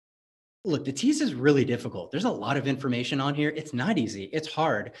Look, the TEAS is really difficult. There's a lot of information on here. It's not easy. It's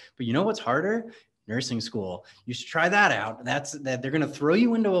hard. But you know what's harder? Nursing school. You should try that out. That they're going to throw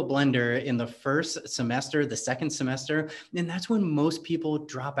you into a blender in the first semester, the second semester, and that's when most people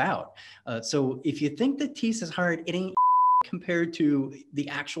drop out. So if you think the TEAS is hard, it ain't compared to the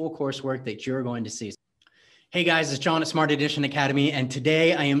actual coursework that you're going to see. Hey guys, it's John at Smart Edition Academy, and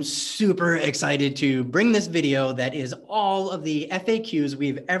today I am super excited to bring this video that is all of the FAQs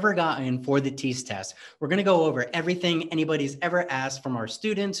we've ever gotten for the TEAS test. We're going to go over everything anybody's ever asked from our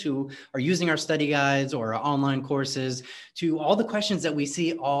students who are using our study guides or our online courses to all the questions that we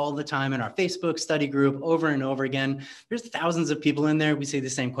see all the time in our Facebook study group over and over again. There's thousands of people in there. We see the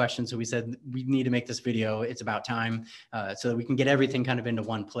same questions, so we said we need to make this video. It's about time so that we can get everything kind of into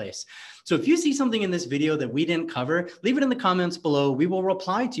one place. So if you see something in this video that we didn't cover, leave it in the comments below. We will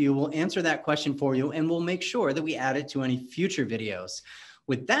reply to you. We'll answer that question for you, and we'll make sure that we add it to any future videos.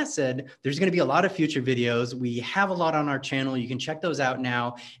 With that said, there's going to be a lot of future videos. We have a lot on our channel. You can check those out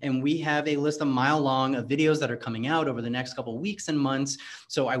now. And we have a list a mile long of videos that are coming out over the next couple of weeks and months.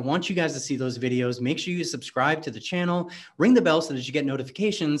 So I want you guys to see those videos. Make sure you subscribe to the channel, ring the bell so that you get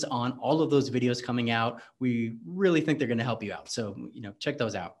notifications on all of those videos coming out. We really think they're going to help you out. So, check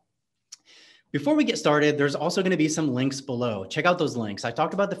those out. Before we get started, there's also going to be some links below. Check out those links. I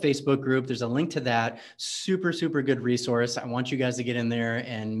talked about the Facebook group. There's a link to that. Super, super good resource. I want you guys to get in there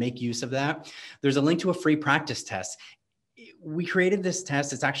and make use of that. There's a link to a free practice test. We created this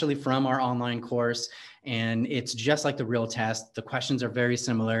test. It's actually from our online course, and it's just like the real test. The questions are very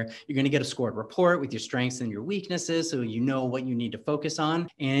similar. You're going to get a scored report with your strengths and your weaknesses, so you know what you need to focus on.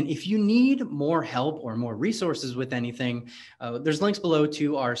 And if you need more help or more resources with anything, there's links below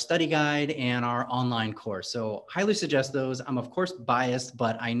to our study guide and our online course. So highly suggest those. I'm of course biased,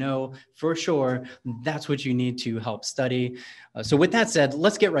 but I know for sure that's what you need to help study. So with that said,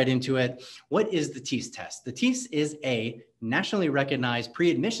 let's get right into it. What is the TEAS test? The TEAS is a nationally recognized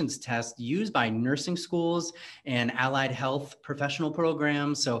pre-admissions test used by nursing schools and allied health professional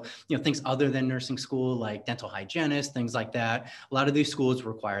programs. So, things other than nursing school, like dental hygienists, things like that. A lot of these schools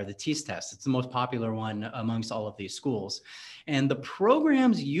require the TEAS test. It's the most popular one amongst all of these schools. And the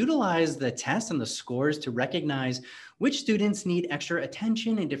programs utilize the test and the scores to recognize which students need extra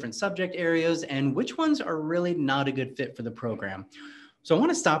attention in different subject areas and which ones are really not a good fit for the program. So I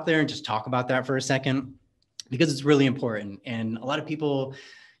want to stop there and just talk about that for a second, because it's really important. And a lot of people,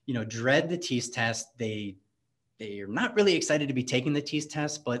 dread the TEAS test. They are not really excited to be taking the TEAS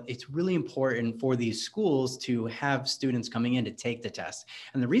test, but it's really important for these schools to have students coming in to take the test.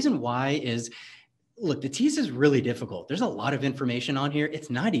 And the reason why is, look, the TEAS is really difficult. There's a lot of information on here. It's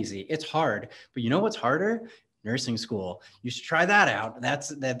not easy. It's hard. But you know what's harder? Nursing school. You should try that out.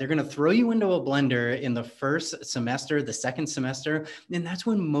 That they're going to throw you into a blender in the first semester, the second semester, and that's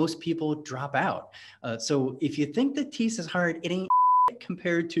when most people drop out. So if you think the TEAS is hard, it ain't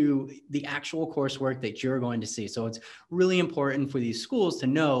compared to the actual coursework that you're going to see. So it's really important for these schools to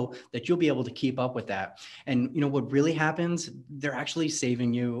know that you'll be able to keep up with that. And what really happens, they're actually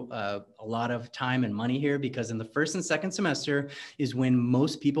saving you a lot of time and money here, because in the first and second semester is when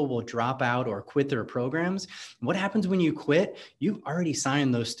most people will drop out or quit their programs. What happens when you quit? You've already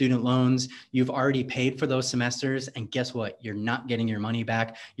signed those student loans. You've already paid for those semesters. And guess what? You're not getting your money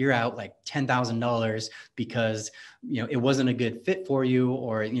back. You're out like $10,000 because it wasn't a good fit for you,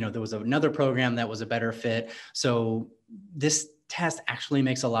 or there was another program that was a better fit. So this test actually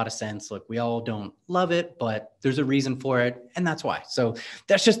makes a lot of sense. Look, we all don't love it, but there's a reason for it, and that's why. So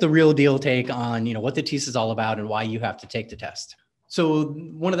that's just the real deal take on what the TEAS is all about and why you have to take the test. So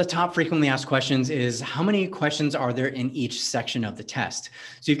one of the top frequently asked questions is, how many questions are there in each section of the test?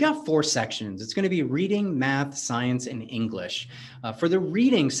 So you've got 4 sections. It's going to be reading, math, science, and English. For the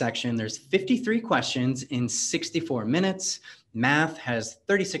reading section, there's 53 questions in 64 minutes. Math has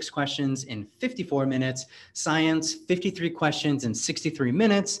 36 questions in 54 minutes. Science, 53 questions in 63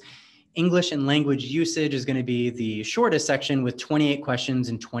 minutes. English and language usage is going to be the shortest section with 28 questions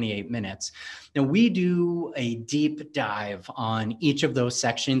in 28 minutes. Now, we do a deep dive on each of those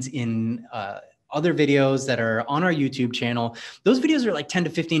sections in other videos that are on our YouTube channel. Those videos are like 10 to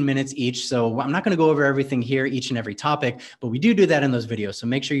 15 minutes each. So I'm not going to go over everything here, each and every topic, but we do that in those videos. So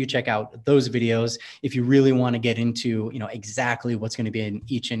make sure you check out those videos if you really want to get into, exactly what's going to be in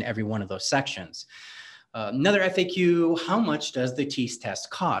each and every one of those sections. Another FAQ, how much does the TEAS test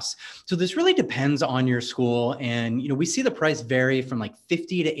cost? So this really depends on your school. And, we see the price vary from like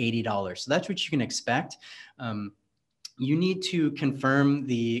 $50 to $80. So that's what you can expect. you need to confirm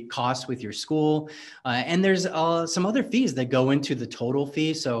the cost with your school. And there's some other fees that go into the total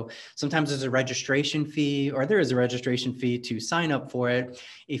fee. So sometimes there's a registration fee, or there is a registration fee to sign up for it.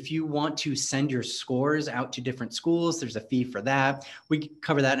 If you want to send your scores out to different schools, there's a fee for that. We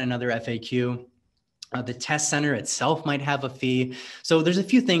cover that in another FAQ. The test center itself might have a fee. So there's a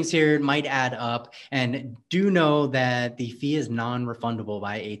few things here, it might add up, and do know that the fee is non-refundable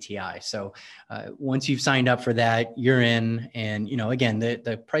by ATI. So once you've signed up for that, you're in, and again,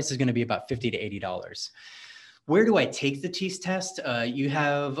 the price is going to be about $50 to $80. Where do I take the TEAS test? You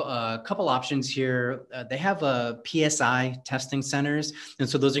have a couple options here. They have PSI testing centers. And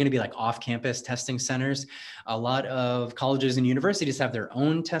so those are going to be like off-campus testing centers. A lot of colleges and universities have their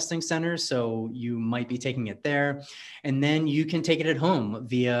own testing centers. So you might be taking it there. And then you can take it at home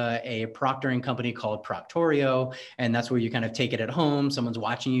via a proctoring company called Proctorio. And that's where you kind of take it at home. Someone's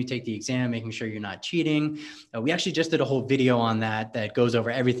watching you take the exam, making sure you're not cheating. We actually just did a whole video on that goes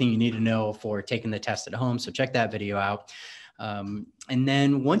over everything you need to know for taking the test at home. So check that video out. And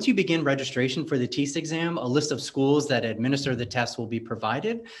then once you begin registration for the TEAS exam, a list of schools that administer the test will be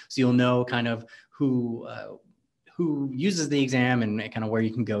provided. So you'll know kind of who uses the exam and kind of where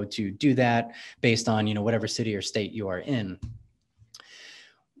you can go to do that based on, whatever city or state you are in.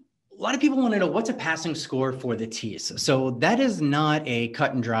 A lot of people want to know what's a passing score for the TEAS. So that is not a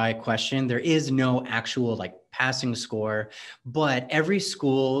cut and dry question. There is no actual passing score, but every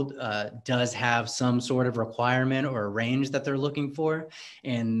school does have some sort of requirement or a range that they're looking for.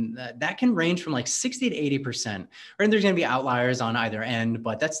 And that can range from 60 to 80%. Or there's going to be outliers on either end,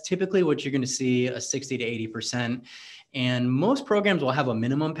 but that's typically what you're going to see, a 60 to 80%. And most programs will have a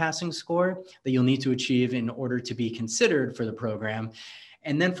minimum passing score that you'll need to achieve in order to be considered for the program.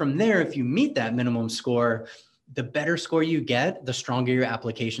 And then from there, if you meet that minimum score, the better score you get, the stronger your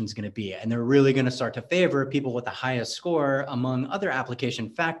application is going to be. And they're really going to start to favor people with the highest score among other application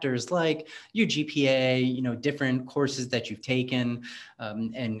factors like your GPA, different courses that you've taken,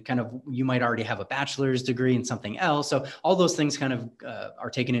 and kind of you might already have a bachelor's degree in something else. So all those things kind of are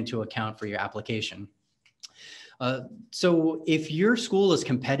taken into account for your application. So if your school is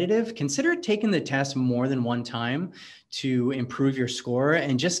competitive, consider taking the test more than one time to improve your score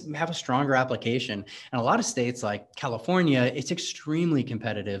and just have a stronger application. And a lot of states like California, it's extremely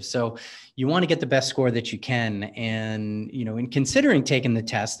competitive. So you want to get the best score that you can. And, in considering taking the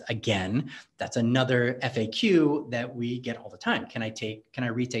test again, that's another FAQ that we get all the time. Can I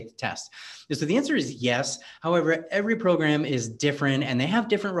retake the test? So the answer is yes. However, every program is different and they have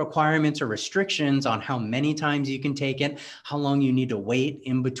different requirements or restrictions on how many times you can take it, how long you need to wait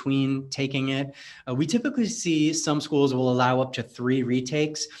in between taking it. We typically see some schools will allow up to 3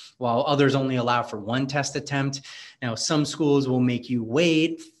 retakes, while others only allow for 1 test attempt. Now, some schools will make you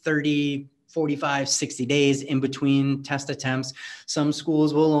wait 30, 45, 60 days in between test attempts. Some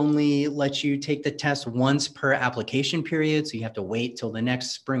schools will only let you take the test once per application period. So you have to wait till the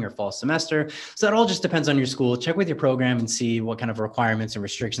next spring or fall semester. So that all just depends on your school. Check with your program and see what kind of requirements and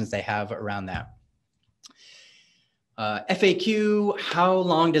restrictions they have around that. FAQ, how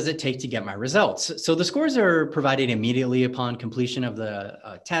long does it take to get my results? So the scores are provided immediately upon completion of the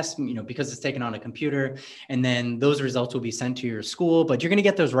test, because it's taken on a computer, and then those results will be sent to your school, but you're going to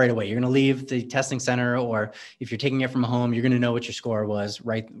get those right away. You're going to leave the testing center, or if you're taking it from home, you're going to know what your score was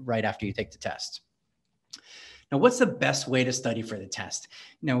right after you take the test. Now, what's the best way to study for the test?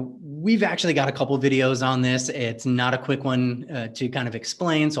 Now, we've actually got a couple of videos on this. It's not a quick one to kind of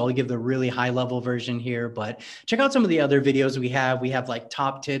explain, so I'll give the really high-level version here, but check out some of the other videos we have. We have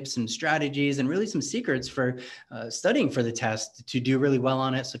top tips and strategies and really some secrets for studying for the test to do really well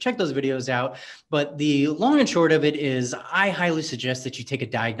on it. So check those videos out. But the long and short of it is I highly suggest that you take a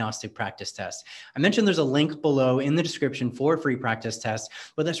diagnostic practice test. I mentioned there's a link below in the description for a free practice test,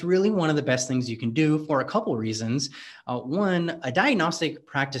 but that's really one of the best things you can do for a couple reasons. One, a diagnostic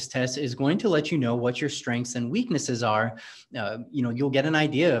practice test is going to let you know what your strengths and weaknesses are. You'll get an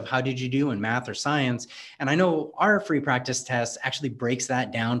idea of how did you do in math or science. And I know our free practice test actually breaks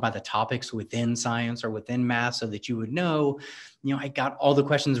that down by the topics within science or within math so that you would know, I got all the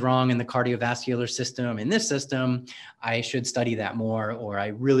questions wrong in the cardiovascular system. In this system, I should study that more, or I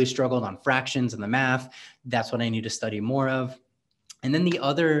really struggled on fractions in the math. That's what I need to study more of. And then the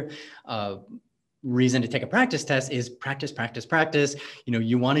other reason to take a practice test is practice, practice, practice.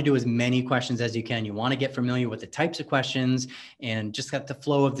 You want to do as many questions as you can. You want to get familiar with the types of questions and just got the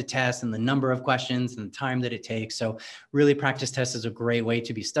flow of the test and the number of questions and the time that it takes. So really practice test is a great way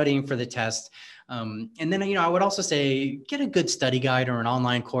to be studying for the test. And then, I would also say, get a good study guide or an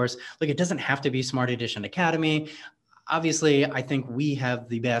online course. It doesn't have to be Smart Edition Academy. Obviously, I think we have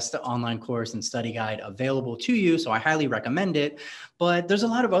the best online course and study guide available to you, so I highly recommend it. But there's a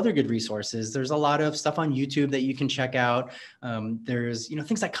lot of other good resources. There's a lot of stuff on YouTube that you can check out. There's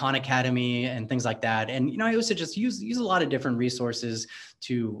things like Khan Academy and things like that. And I also just use a lot of different resources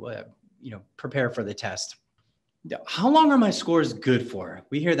to prepare for the test. How long are my scores good for?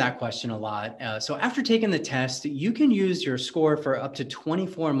 We hear that question a lot. So after taking the test, you can use your score for up to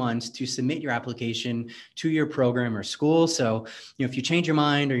 24 months to submit your application to your program or school. So if you change your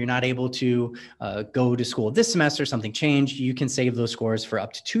mind or you're not able to go to school this semester, something changed, you can save those scores for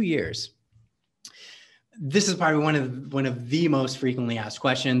up to 2 years. This is probably one of the most frequently asked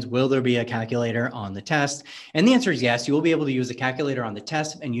questions. Will there be a calculator on the test? And the answer is yes. You will be able to use a calculator on the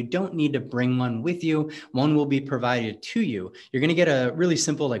test, and you don't need to bring one with you. One will be provided to you. You're going to get a really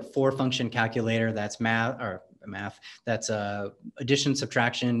simple 4-function calculator that's math. That's addition,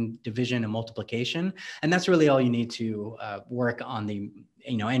 subtraction, division, and multiplication. And that's really all you need to work on the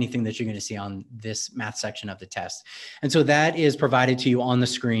anything that you're going to see on this math section of the test. And so that is provided to you on the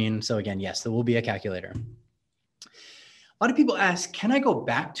screen. So again, yes, there will be a calculator. A lot of people ask, can I go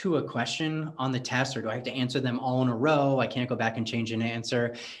back to a question on the test, or do I have to answer them all in a row? I can't go back and change an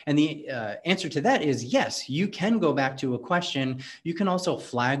answer. And the answer to that is yes, you can go back to a question. You can also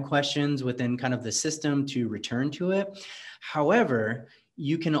flag questions within kind of the system to return to it. However,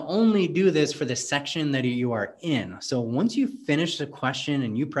 you can only do this for the section that you are in. So once you finish the question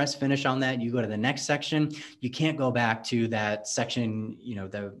and you press finish on that, you go to the next section, you can't go back to that section,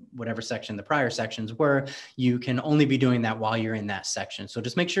 whatever section the prior sections were. You can only be doing that while you're in that section. So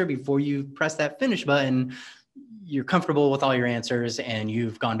just make sure before you press that finish button, you're comfortable with all your answers and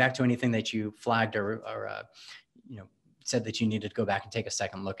you've gone back to anything that you flagged or said that you needed to go back and take a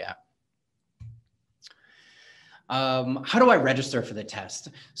second look at. How do I register for the test?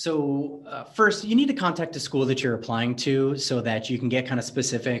 So first, you need to contact the school that you're applying to so that you can get kind of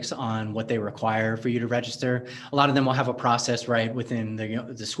specifics on what they require for you to register. A lot of them will have a process right within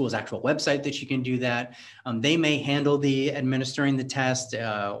the school's actual website that you can do that. They may handle the administering the test,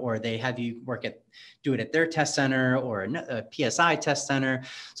 or they have you do it at their test center or a PSI test center.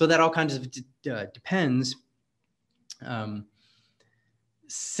 So that all kinds of depends.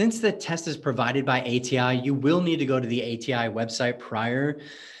 Since the test is provided by ATI, you will need to go to the ATI website prior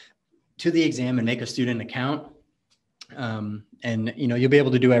to the exam and make a student account. And you'll be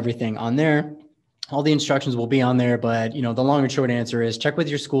able to do everything on there. All the instructions will be on there, but the long and short answer is check with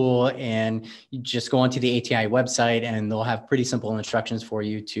your school and you just go onto the ATI website and they'll have pretty simple instructions for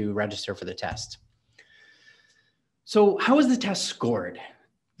you to register for the test. So how is the test scored?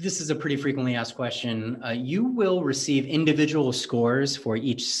 This is a pretty frequently asked question. You will receive individual scores for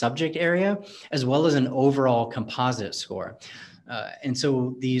each subject area, as well as an overall composite score. And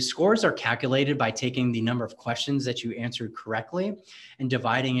so these scores are calculated by taking the number of questions that you answered correctly and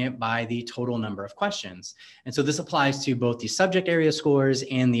dividing it by the total number of questions. And so this applies to both the subject area scores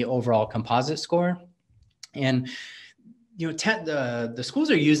and the overall composite score. And the schools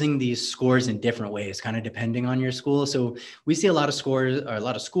are using these scores in different ways, kind of depending on your school. So we see a lot of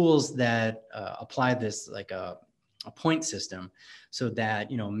schools that apply this like a point system, so that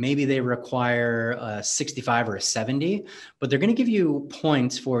maybe they require a 65 or a 70, but they're going to give you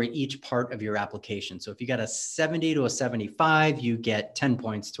points for each part of your application. So if you got a 70 to a 75, you get 10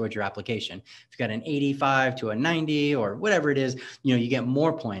 points towards your application. If you got an 85 to a 90 or whatever it is, you get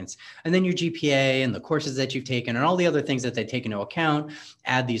more points. And then your GPA and the courses that you've taken and all the other things that they take into account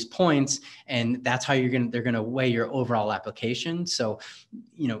add these points, and that's how they're going to weigh your overall application. So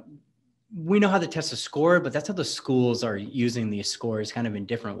we know how the test is scored, but that's how the schools are using these scores kind of in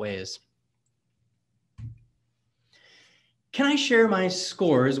different ways. Can I share my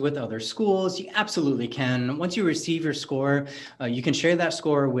scores with other schools? You absolutely can. Once you receive your score, you can share that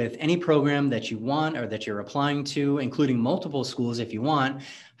score with any program that you want or that you're applying to, including multiple schools if you want.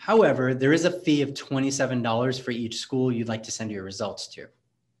 However, there is a fee of $27 for each school you'd like to send your results to.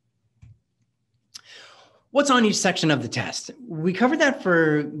 What's on each section of the test? We covered that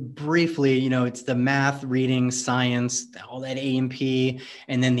for briefly. It's the math, reading, science, all that A&P,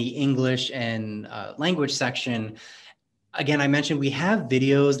 and then the English and language section. Again, I mentioned we have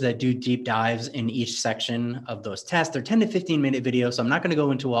videos that do deep dives in each section of those tests. They're 10 to 15 minute videos, so I'm not going to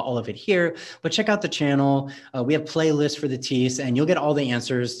go into all of it here, but check out the channel. We have playlists for the TEAS, and you'll get all the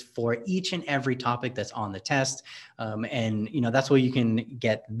answers for each and every topic that's on the test. And that's where you can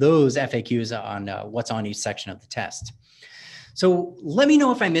get those FAQs on what's on each section of the test. So let me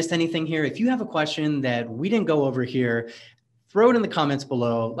know if I missed anything here. If you have a question that we didn't go over here, throw it in the comments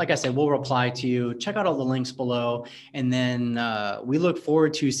below. Like I said, we'll reply to you. Check out all the links below. And then we look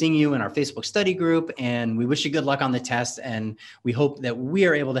forward to seeing you in our Facebook study group. And we wish you good luck on the test. And we hope that we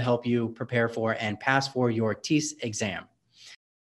are able to help you prepare for and pass for your TEAS exam.